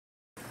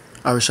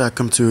I wish I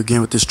come to you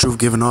again with this truth,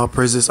 giving all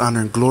praises, honor,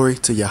 and glory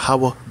to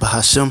Yahweh,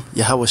 Bahashem,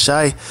 Yahweh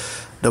Shai.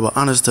 Double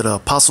honors to the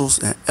apostles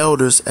and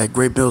elders at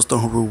Great Millstone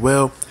who rule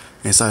well,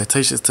 and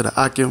salutations to the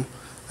Akim,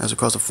 as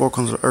across the four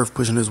corners of the earth,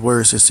 pushing his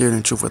word, sincerity,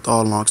 and truth with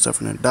all long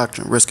suffering and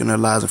doctrine, risking their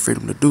lives and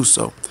freedom to do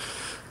so.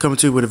 Coming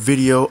to you with a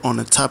video on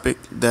the topic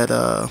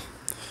that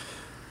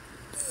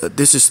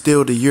this is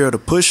still the year of the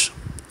push,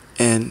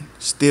 and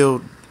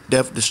still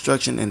death,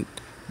 destruction, and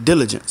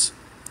diligence.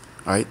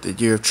 All right, the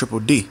year of triple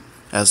D,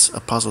 as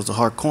Apostles of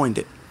Heart coined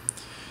it.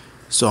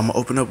 So I'm going to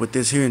open up with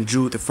this here in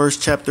Jude, the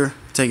first chapter,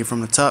 take it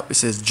from the top. It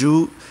says,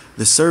 Jude,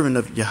 the servant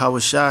of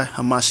Yahweh Shai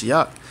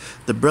HaMashiach,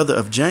 the brother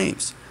of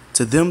James,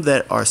 to them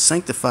that are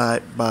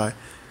sanctified by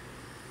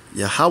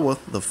Yahweh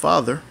the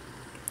Father,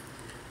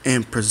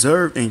 and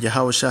preserved in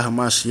Yahweh Shai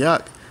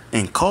HaMashiach,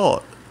 and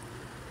called,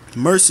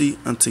 mercy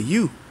unto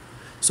you.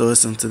 So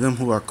it's unto them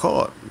who are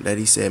called that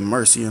he said,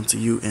 mercy unto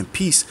you, and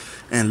peace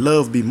and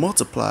love be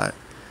multiplied.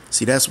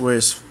 See, that's where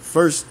it's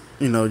first,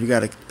 you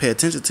got to pay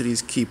attention to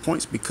these key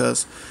points,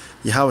 because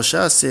Yahweh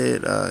Shai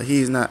said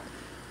he is not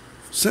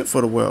sent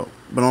for the world,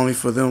 but only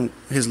for them,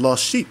 his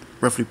lost sheep,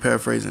 roughly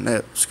paraphrasing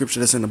that scripture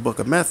that's in the book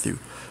of Matthew.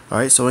 All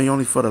right, so he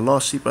only for the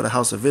lost sheep of the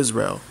house of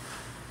Israel.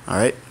 All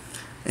right,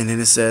 and then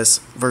it says,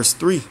 verse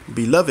 3,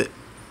 Beloved,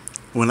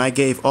 when I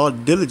gave all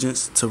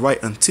diligence to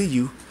write unto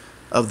you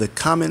of the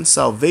common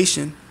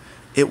salvation,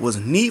 it was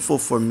needful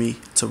for me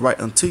to write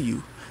unto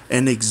you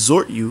and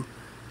exhort you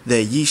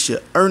that ye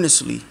should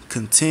earnestly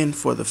contend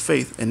for the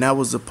faith. And that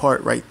was the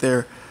part right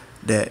there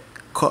that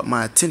caught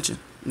my attention,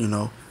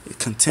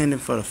 contending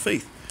for the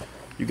faith.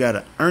 You got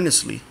to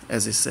earnestly,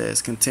 as it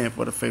says, contend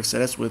for the faith. So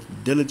that's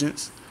with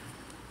diligence,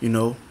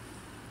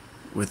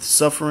 with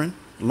suffering,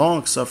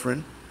 long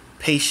suffering,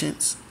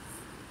 patience,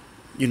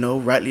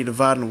 rightly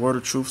dividing the word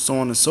of truth, so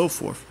on and so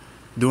forth.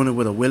 Doing it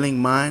with a willing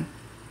mind,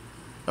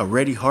 a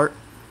ready heart.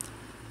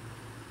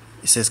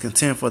 It says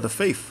contend for the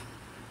faith,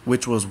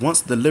 which was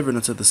once delivered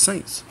unto the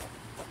saints.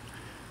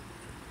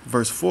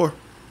 Verse 4,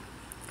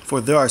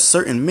 for there are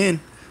certain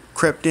men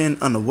crept in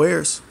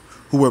unawares,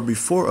 who were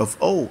before of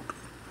old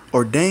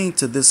ordained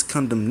to this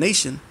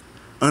condemnation,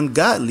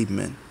 ungodly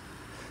men,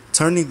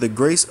 turning the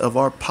grace of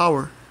our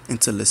power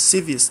into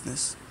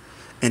lasciviousness,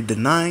 and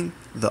denying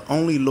the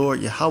only Lord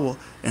Yahweh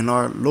and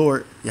our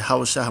Lord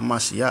Yahweh Shai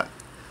HaMashiach.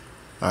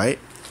 All right,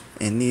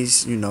 and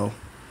these,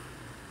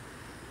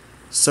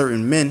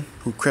 certain men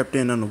who crept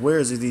in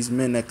unawares are these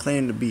men that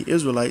claim to be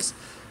Israelites,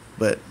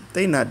 but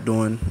they not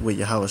doing what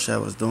Yahweh Shai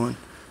was doing.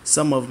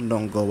 Some of them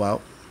don't go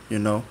out,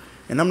 and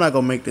I'm not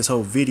going to make this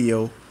whole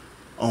video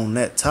on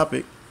that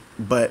topic,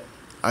 but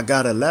I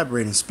got to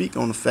elaborate and speak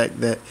on the fact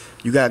that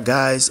you got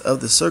guys of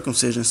the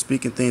circumcision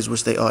speaking things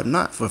which they ought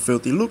not for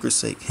filthy lucre's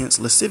sake, hence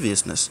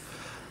lasciviousness.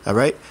 All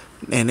right,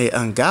 and they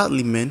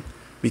ungodly men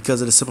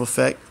because of the simple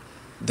fact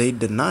they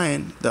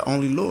denying the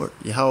only Lord,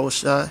 Yahweh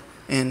Shai,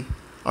 and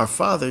our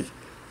Father,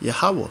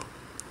 Yahweh.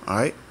 All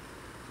right,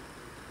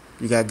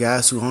 you got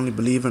guys who only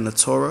believe in the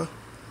Torah.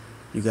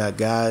 You got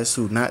guys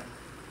who not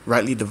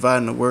rightly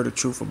dividing the word of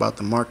truth about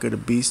the mark of the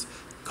beast,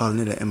 calling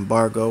it an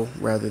embargo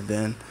rather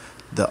than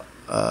the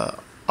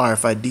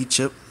RFID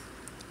chip,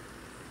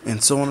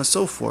 and so on and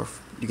so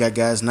forth. You got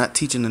guys not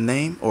teaching the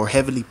name or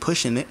heavily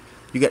pushing it.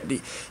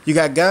 You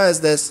got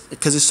guys that's,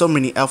 because there's so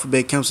many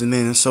alphabet camps, and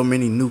then there's so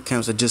many new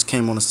camps that just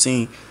came on the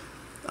scene.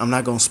 I'm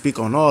not gonna speak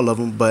on all of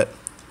them, but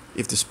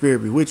if the spirit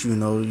be with you,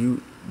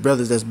 you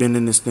brothers that's been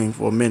in this thing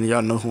for a minute,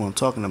 y'all know who I'm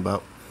talking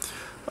about.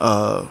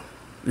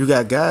 You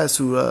got guys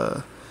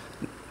who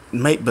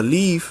might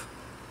believe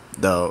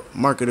the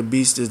mark of the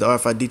beast is the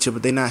RFID chip,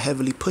 but they're not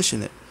heavily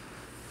pushing it.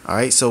 All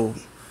right, so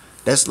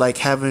that's like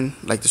having,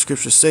 like the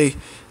scriptures say,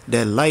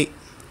 that light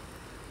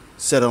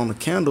set on a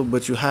candle,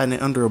 but you're hiding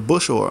it under a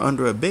bushel or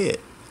under a bed.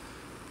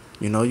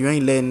 You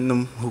ain't letting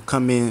them who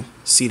come in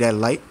see that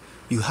light.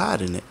 You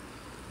hiding it.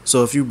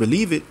 So if you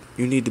believe it,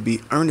 you need to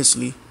be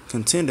earnestly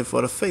contending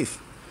for the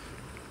faith.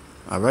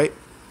 All right.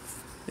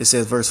 It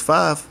says, verse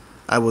 5,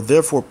 I will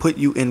therefore put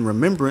you in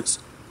remembrance,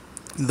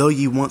 though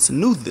ye once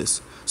knew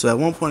this. So at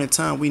one point in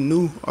time, we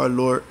knew our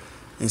Lord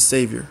and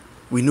Savior.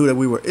 We knew that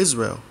we were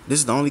Israel. This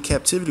is the only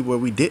captivity where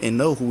we didn't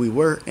know who we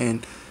were,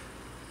 and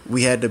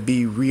we had to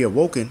be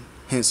reawoken,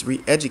 hence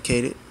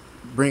re-educated,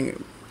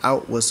 bring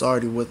out what's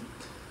already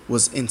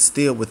was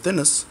instilled within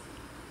us.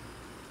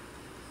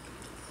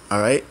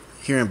 All right,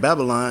 here in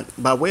Babylon,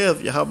 by way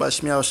of Yahweh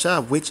Shemiah Shai,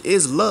 which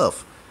is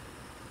love.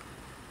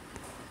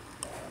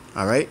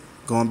 All right,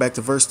 going back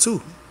to verse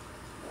 2,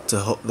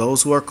 to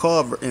those who are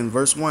called in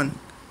verse 1,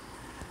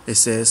 it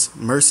says,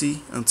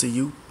 mercy unto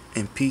you,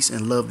 and peace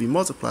and love be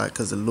multiplied,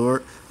 because the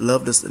Lord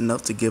loved us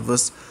enough to give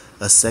us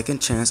a second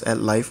chance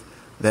at life.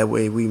 That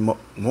way we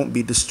won't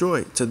be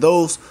destroyed. To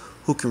those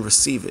who can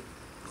receive it,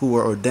 who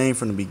were ordained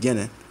from the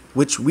beginning,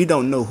 which we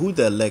don't know who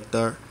the elect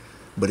are,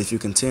 but if you're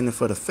contending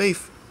for the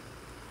faith,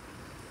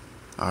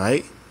 all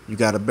right, you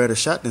got a better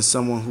shot than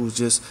someone who's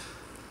just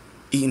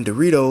eating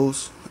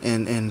Doritos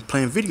and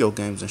playing video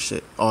games and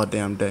shit all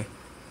damn day,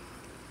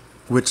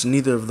 which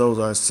neither of those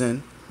are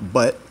sin.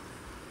 But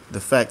the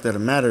fact of the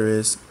matter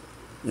is,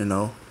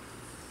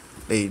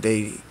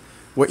 The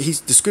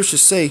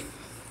scriptures say,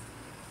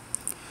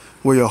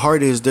 where your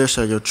heart is, there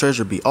shall your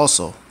treasure be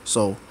also.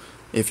 So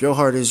if your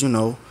heart is,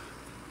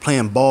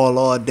 playing ball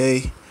all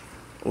day,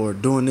 or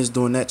doing this,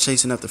 doing that,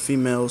 chasing after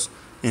females,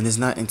 and is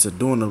not into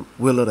doing the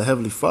will of the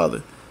Heavenly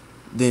Father,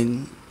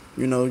 then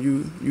you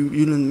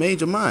done made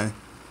your mind.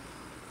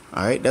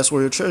 All right, that's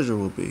where your treasure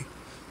will be.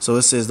 So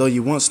it says, though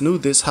you once knew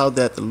this, how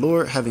that the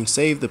Lord, having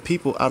saved the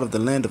people out of the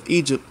land of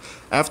Egypt,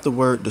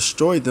 afterward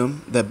destroyed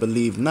them that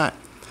believed not.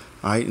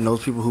 All right, and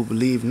those people who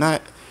believed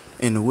not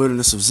in the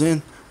wilderness of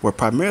Zin were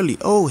primarily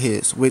old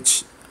heads,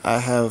 which I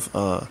have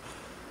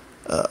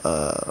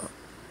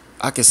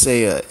I could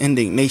say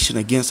indignation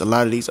against a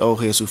lot of these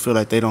old heads who feel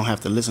like they don't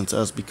have to listen to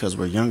us because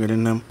we're younger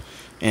than them,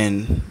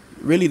 and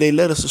really they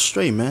led us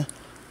astray, man.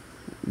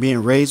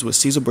 Being raised with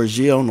Caesar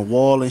Borgia on the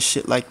wall and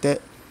shit like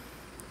that,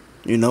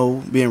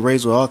 being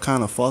raised with all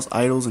kind of false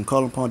idols and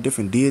calling upon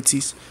different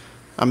deities.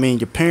 I mean,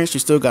 your parents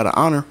you still gotta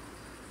honor.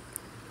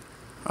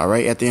 All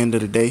right, at the end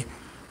of the day,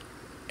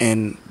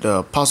 and the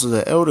apostles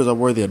and elders are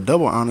worthy of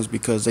double honors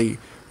because they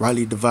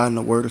rightly dividing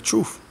the word of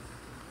truth.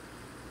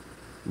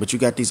 But you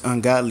got these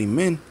ungodly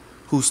men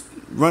who's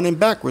running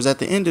backwards at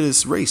the end of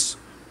this race.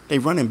 They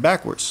running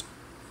backwards.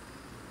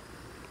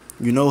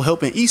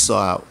 Helping Esau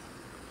out.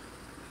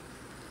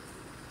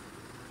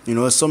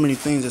 There's so many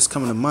things that's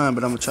coming to mind,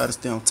 but I'm going to try to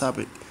stay on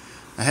topic.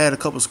 I had a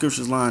couple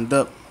scriptures lined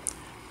up,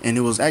 and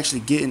it was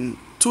actually getting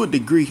to a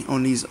degree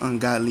on these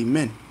ungodly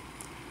men.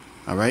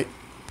 All right?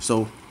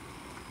 So,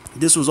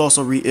 this was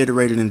also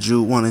reiterated in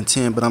Jude 1 and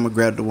 10, but I'm going to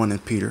grab the one in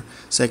Peter.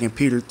 2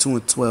 Peter 2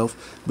 and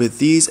 12. But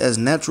these as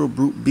natural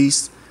brute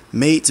beasts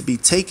made to be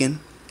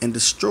taken and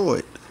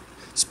destroyed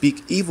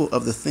speak evil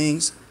of the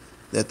things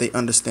that they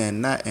understand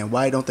not. And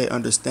why don't they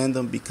understand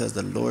them? Because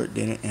the Lord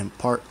didn't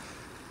impart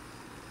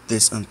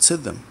this unto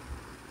them.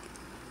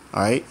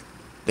 All right?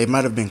 They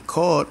might have been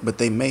called, but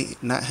they may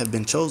not have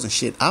been chosen.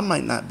 Shit, I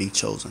might not be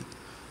chosen.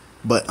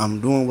 But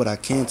I'm doing what I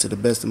can to the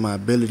best of my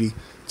ability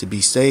to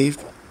be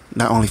saved.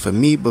 Not only for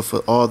me, but for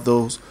all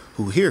those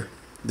who hear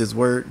this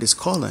word, this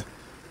calling,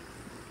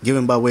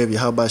 given by way of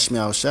Yahweh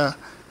Shemiah Shah,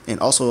 and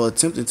also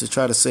attempting to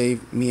try to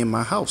save me and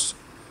my house,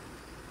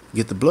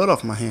 get the blood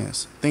off my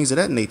hands, things of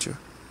that nature.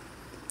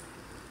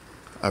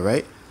 All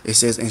right. It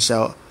says, and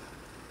shall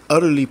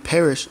utterly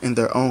perish in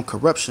their own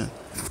corruption.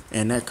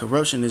 And that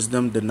corruption is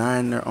them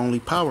denying their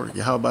only power.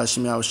 Yahweh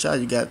Shemiah Shah,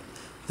 you got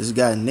this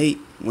guy Nate,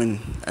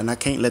 and I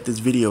can't let this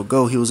video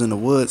go. He was in the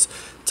woods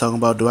talking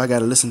about, do I got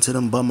to listen to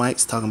them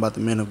bum-mics? Talking about the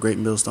men of Great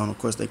Millstone. Of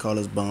course, they call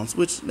us bums,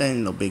 which that ain't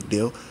no big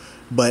deal.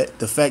 But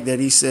the fact that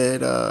he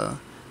said,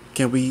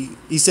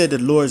 he said the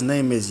Lord's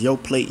name is Yo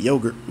Plate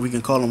Yogurt. We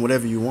can call him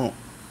whatever you want.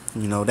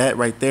 That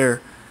right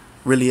there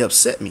really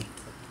upset me.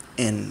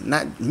 And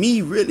not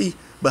me really,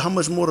 but how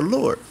much more the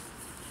Lord,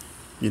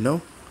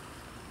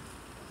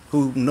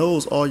 who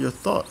knows all your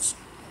thoughts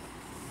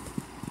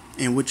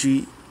and what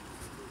you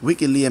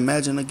wickedly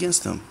imagine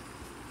against him.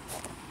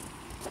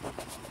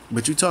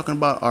 But you talking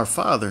about our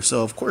Father,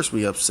 so of course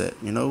we upset.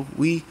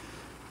 We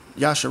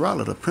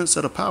Yasharallah, the Prince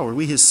of the Power,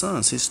 we his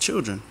sons, his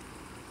children.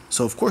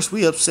 So of course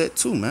we upset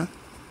too, man.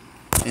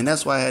 And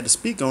that's why I had to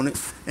speak on it.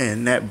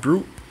 And that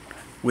brute,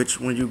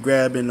 which when you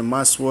grab into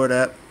my sword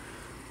app,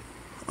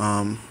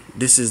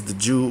 this is the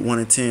Jude 1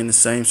 and 10, the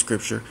same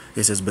scripture.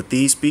 It says, but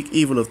these speak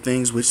evil of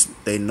things which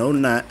they know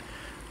not,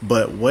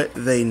 but what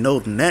they know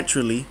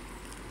naturally,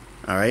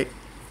 all right,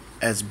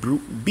 as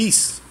brute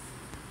beasts.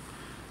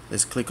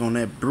 Let's click on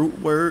that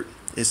brute word.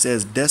 It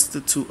says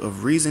destitute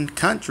of reason,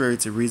 contrary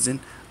to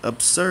reason,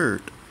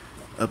 absurd.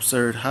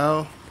 Absurd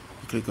how?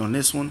 Click on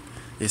this one.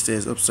 It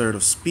says absurd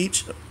of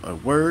speech, a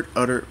word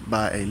uttered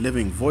by a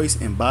living voice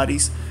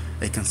embodies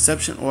a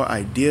conception or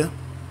idea.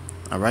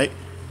 All right.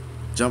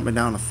 Jumping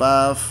down to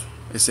 5.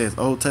 It says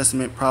Old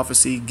Testament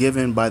prophecy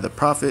given by the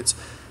prophets.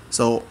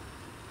 So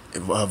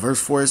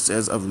verse 4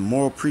 says of the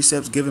moral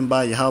precepts given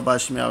by Yahweh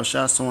Shemiah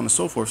Shah, so on and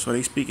so forth. So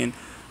they speaking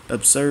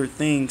absurd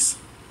things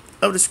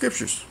of the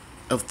scriptures,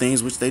 of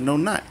things which they know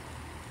not.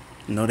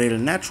 They the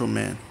natural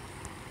man.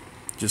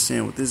 Just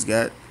saying what this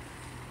got.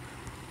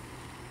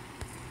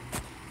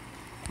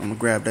 I'm going to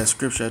grab that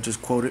scripture I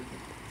just quoted.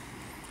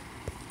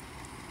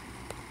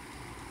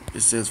 It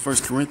says 1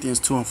 Corinthians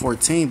 2 and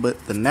 14,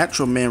 but the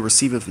natural man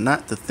receiveth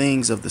not the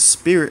things of the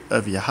Spirit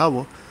of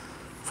Yahweh,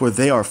 for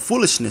they are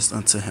foolishness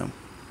unto him.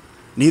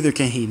 Neither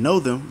can he know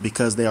them,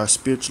 because they are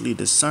spiritually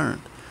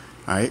discerned.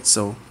 All right,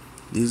 so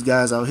these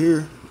guys out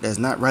here that's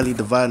not rightly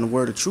dividing the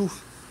word of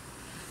truth.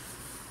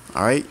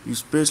 All right, you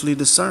spiritually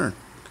discerned.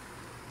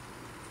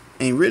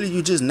 And really,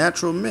 you just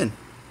natural men.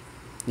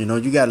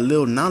 You got a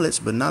little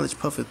knowledge, but knowledge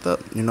puffeth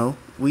up.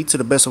 We to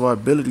the best of our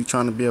ability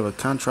trying to be of a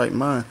contrite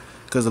mind,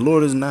 because the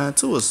Lord is nigh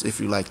to us if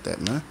you like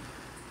that, man.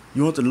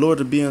 You want the Lord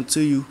to be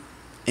unto you,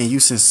 and you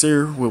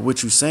sincere with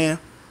what you saying,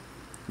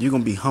 you're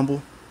going to be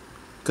humble,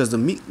 because the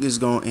meek is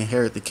going to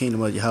inherit the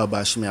kingdom of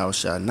Yahweh Shemiah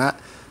Shah, not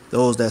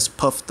those that's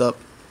puffed up,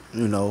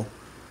 feel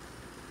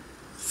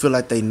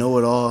like they know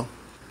it all,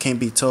 can't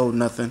be told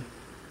nothing,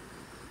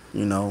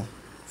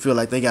 feel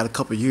like they got a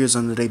couple years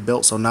under their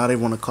belt, so now they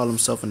want to call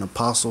themselves an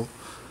apostle.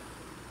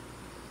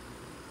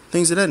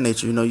 things of that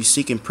nature. You know, you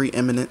seeking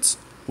preeminence,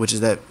 which is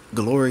that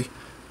glory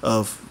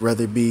of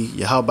whether it be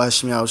Yahweh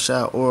Shemi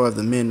Shai or of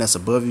the men that's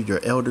above you, your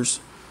elders.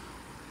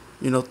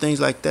 You know, things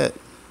like that.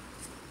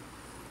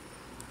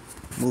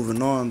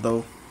 Moving on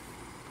though,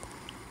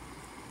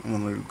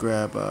 I'm going to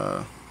grab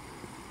 1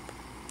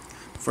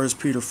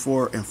 Peter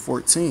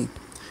 4:14.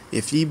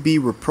 If ye be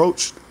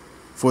reproached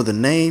for the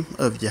name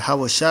of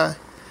Yahweh Shai,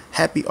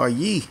 happy are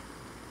ye,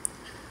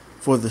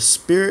 for the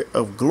spirit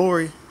of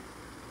glory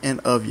and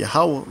of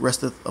Yahweh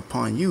resteth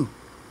upon you.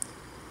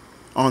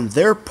 On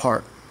their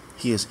part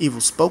he is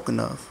evil spoken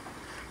of,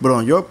 but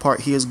on your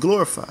part he is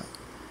glorified.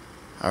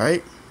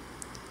 Alright?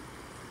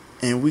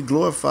 And we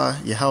glorify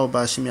Yahweh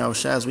by Shem Yahweh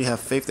Shai as we have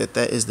faith that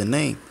that is the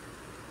name.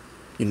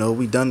 You know,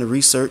 we done the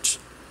research.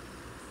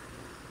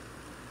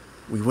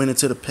 We went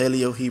into the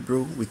Paleo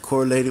Hebrew. We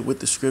correlated with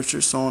the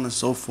scriptures, so on and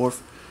so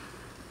forth.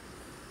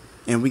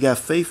 And we got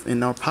faith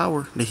in our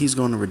power that he's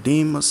going to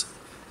redeem us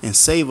and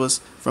save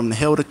us from the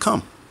hell to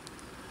come.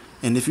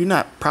 And if you're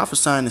not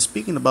prophesying and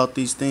speaking about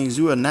these things,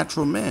 you're a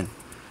natural man.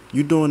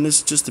 You're doing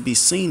this just to be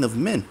seen of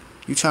men.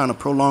 You're trying to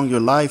prolong your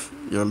life,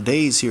 your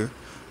days here.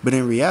 But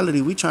in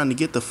reality, we trying to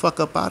get the fuck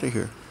up out of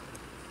here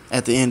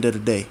at the end of the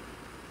day.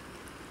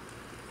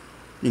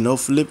 You know,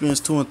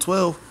 Philippians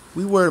 2:12,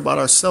 we worried about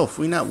ourselves.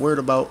 We not worried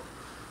about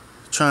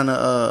trying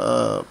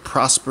to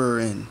prosper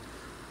and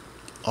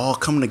all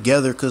come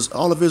together, because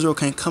all of Israel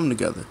can't come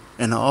together.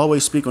 And I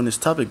always speak on this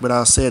topic, but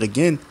I'll say it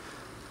again.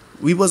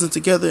 We wasn't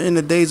together in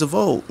the days of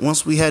old.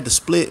 Once we had to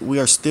split, we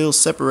are still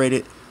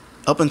separated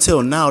up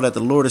until now that the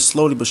Lord is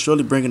slowly but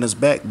surely bringing us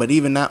back. But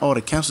even not all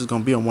the council is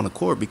going to be on one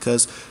accord,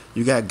 because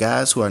you got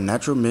guys who are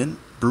natural men,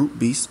 brute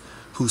beasts,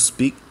 who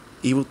speak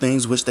evil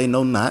things which they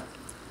know not.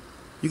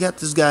 You got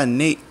this guy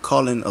Nate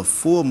calling a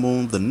full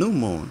moon the new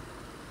moon.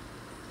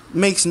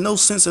 Makes no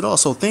sense at all.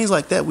 So things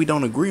like that we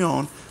don't agree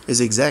on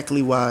is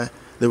exactly why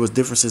there was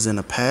differences in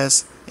the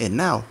past and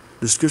now.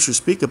 The scriptures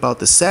speak about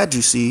the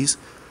Sadducees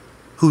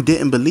who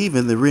didn't believe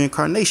in the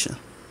reincarnation.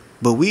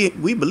 But we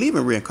believe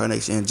in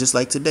reincarnation. And just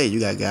like today,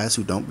 you got guys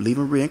who don't believe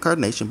in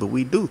reincarnation, but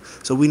we do.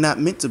 So we're not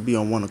meant to be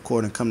on one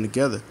accord and come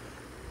together.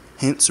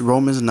 Hence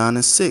Romans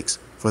 9:6.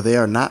 For they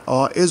are not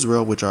all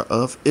Israel which are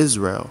of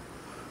Israel.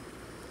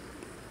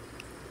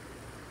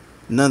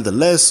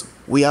 Nonetheless,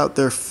 we out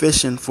there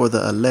fishing for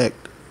the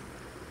elect.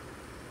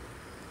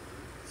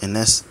 And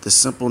that's the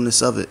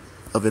simpleness of it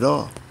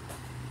all.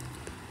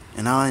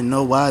 And I ain't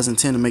know why I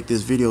intend to make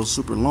this video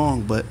super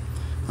long, but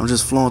I'm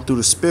just flowing through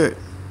the spirit.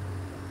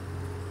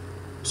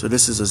 So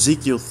this is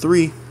Ezekiel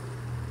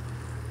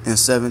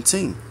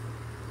 3:17.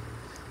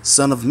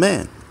 Son of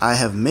man, I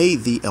have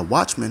made thee a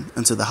watchman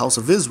unto the house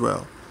of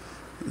Israel.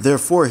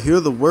 Therefore hear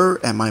the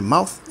word at my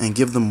mouth and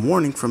give them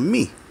warning from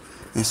me.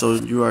 And so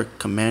you are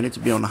commanded to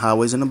be on the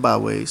highways and the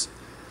byways.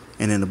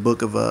 And in the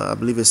book of, I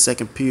believe it's 2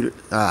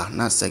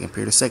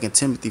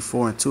 Timothy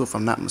 4:2, if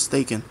I'm not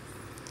mistaken,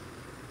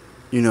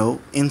 you know,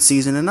 in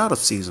season and out of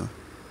season.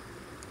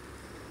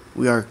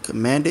 We are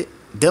demanded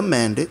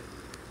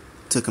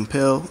to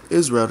compel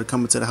Israel to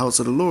come into the house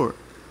of the Lord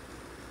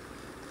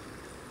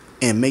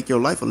and make your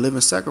life a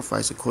living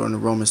sacrifice, according to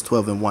Romans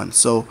 12:1.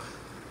 So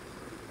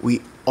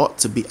we ought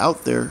to be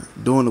out there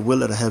doing the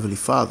will of the Heavenly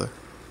Father.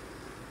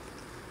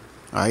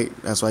 All right,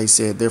 that's why he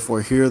said,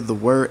 therefore hear the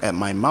word at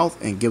my mouth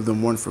and give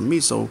them warning from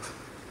me. So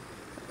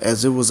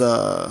as it was,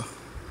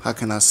 how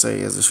can I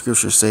say, as the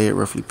scriptures say it,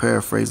 roughly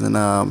paraphrasing,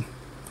 let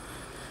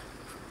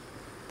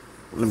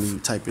me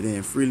type it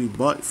in, freely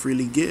bought,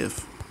 freely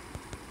give.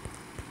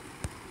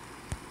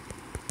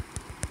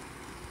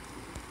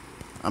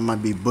 I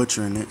might be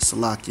butchering it,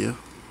 Salakia.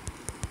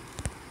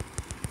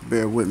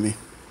 Bear with me.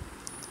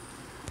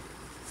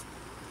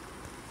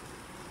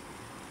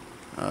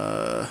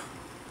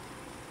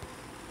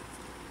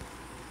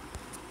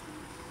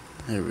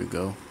 Here we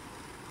go.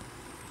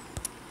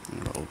 I'm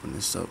gonna open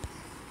this up.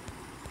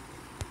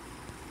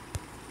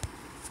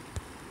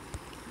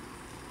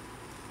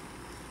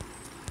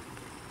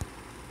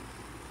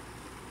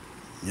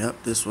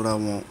 Yep, this is what I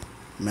want.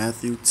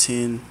 Matthew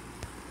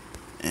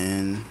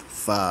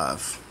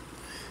 10:5.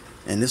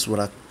 And this is what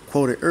I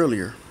quoted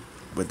earlier,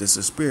 but this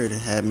is spirit that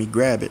had me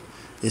grab it.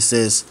 It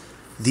says,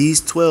 these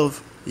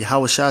 12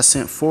 Yahweh Shai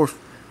sent forth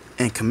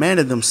and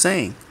commanded them,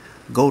 saying,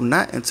 go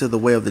not into the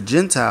way of the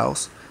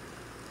Gentiles,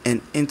 and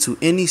into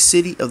any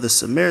city of the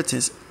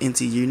Samaritans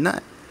enter ye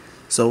not.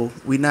 So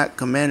we not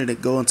commanded to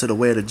go into the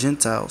way of the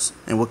Gentiles.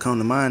 And what come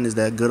to mind is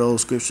that good old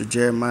scripture,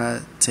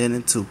 Jeremiah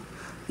 10:2.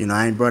 You know,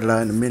 I ain't brought it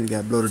out in a minute,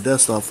 got to blow the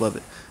dust off of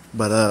it.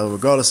 But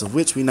regardless of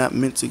which, we not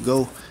meant to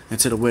go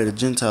into the way of the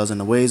Gentiles.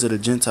 And the ways of the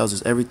Gentiles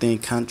is everything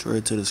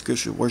contrary to the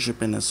scripture,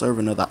 worshiping and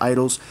serving other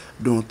idols,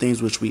 doing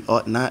things which we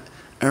ought not,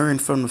 earn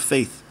from the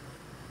faith.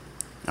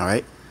 All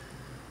right.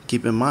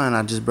 Keep in mind,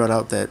 I just brought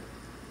out that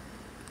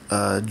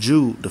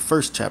Jude, the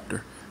first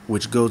chapter,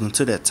 which goes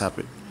into that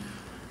topic.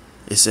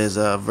 It says,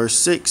 verse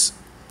 6,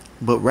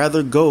 but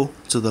rather go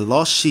to the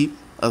lost sheep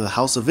of the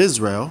house of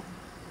Israel,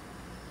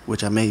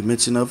 which I made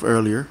mention of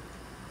earlier.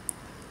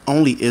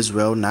 Only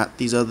Israel, not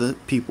these other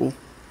people.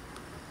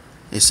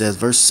 It says,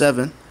 verse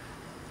 7,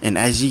 And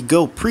as ye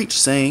go, preach,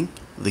 saying,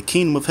 the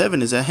kingdom of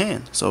heaven is at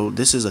hand. So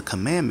this is a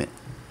commandment.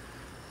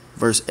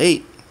 Verse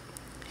 8,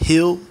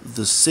 heal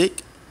the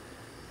sick,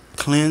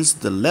 cleanse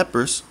the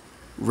lepers,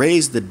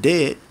 raise the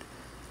dead,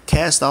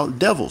 cast out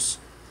devils.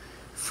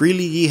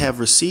 Freely ye have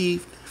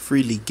received,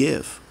 freely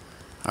give.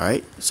 All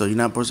right. So you're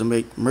not supposed to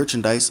make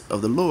merchandise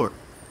of the Lord.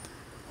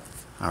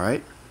 All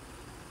right.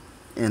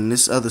 And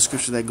this other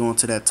scripture that go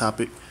into that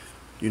topic,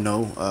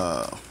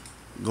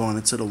 going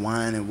into the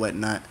wine and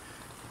whatnot,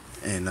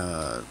 and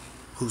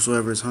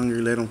whosoever is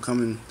hungry, let him come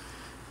and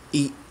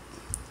eat.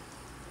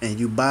 And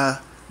you buy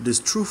this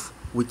truth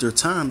with your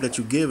time that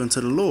you give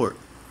unto the Lord.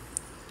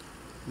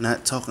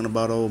 Not talking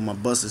about, oh, my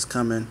bus is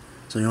coming,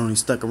 so you only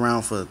stuck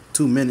around for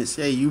 2 minutes.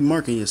 Hey, you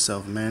marking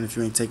yourself, man, if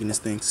you ain't taking this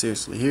thing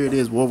seriously. Here it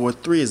is, World War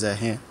III is at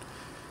hand.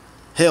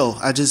 Hell,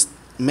 I just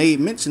made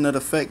mention of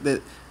the fact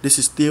that this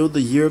is still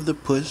the year of the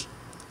push,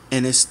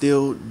 and it's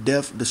still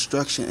death,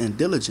 destruction, and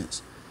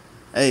diligence.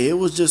 Hey, it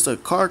was just a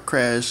car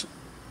crash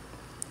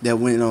that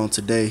went on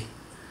today,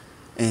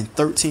 and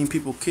 13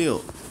 people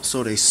killed,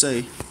 so they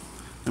say.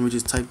 Let me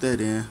just type that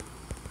in.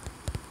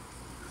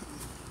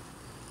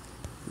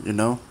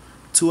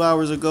 2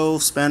 hours ago,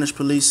 Spanish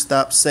police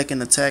stopped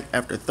second attack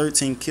after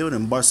 13 killed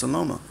in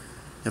Barcelona.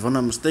 If I'm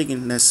not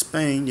mistaken, that's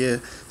Spain, yeah.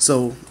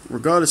 So,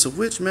 regardless of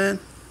which, man,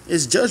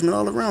 it's judgment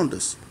all around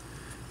us.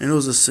 And it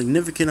was a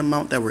significant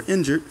amount that were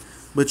injured,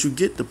 but you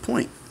get the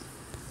point.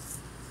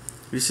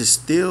 This is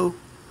still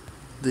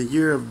the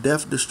year of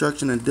death,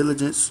 destruction, and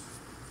diligence,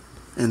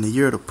 and the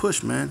year of the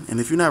push, man. And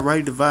if you're not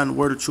rightly dividing the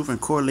word of truth and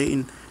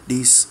correlating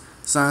these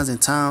signs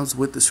and times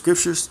with the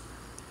scriptures,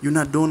 you're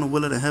not doing the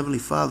will of the Heavenly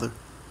Father.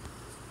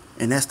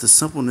 And that's the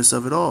simpleness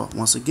of it all,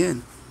 once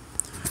again.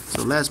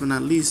 So last but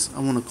not least, I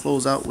want to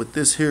close out with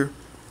this here.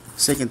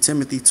 2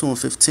 Timothy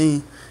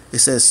 2:15. It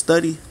says,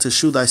 study to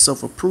shew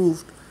thyself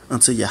approved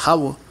unto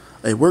Yahweh,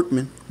 a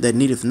workman that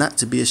needeth not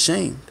to be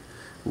ashamed,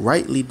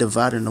 rightly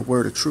dividing the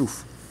word of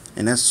truth.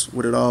 And that's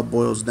what it all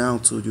boils down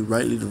to. You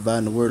rightly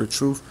dividing the word of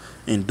truth,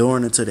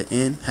 enduring unto the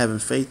end, having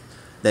faith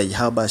that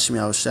Yahweh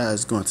Shai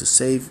is going to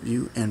save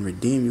you and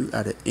redeem you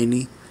out of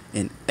any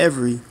and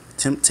every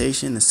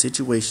temptation and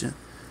situation.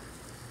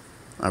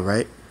 All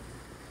right.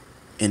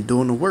 And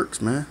doing the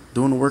works, man.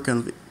 Doing the work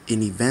of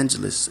an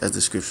evangelist, as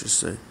the scriptures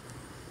say.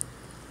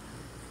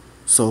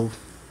 So,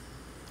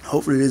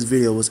 hopefully this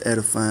video was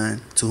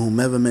edifying. To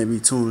whomever may be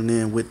tuning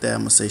in with that, I'm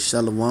going to say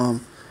shalom.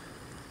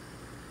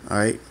 All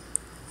right.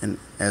 And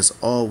as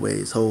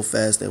always, hold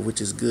fast that which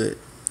is good.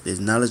 There's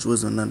knowledge,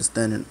 wisdom, and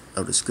understanding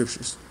of the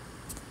scriptures.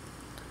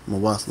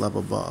 Mawas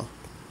Lababal.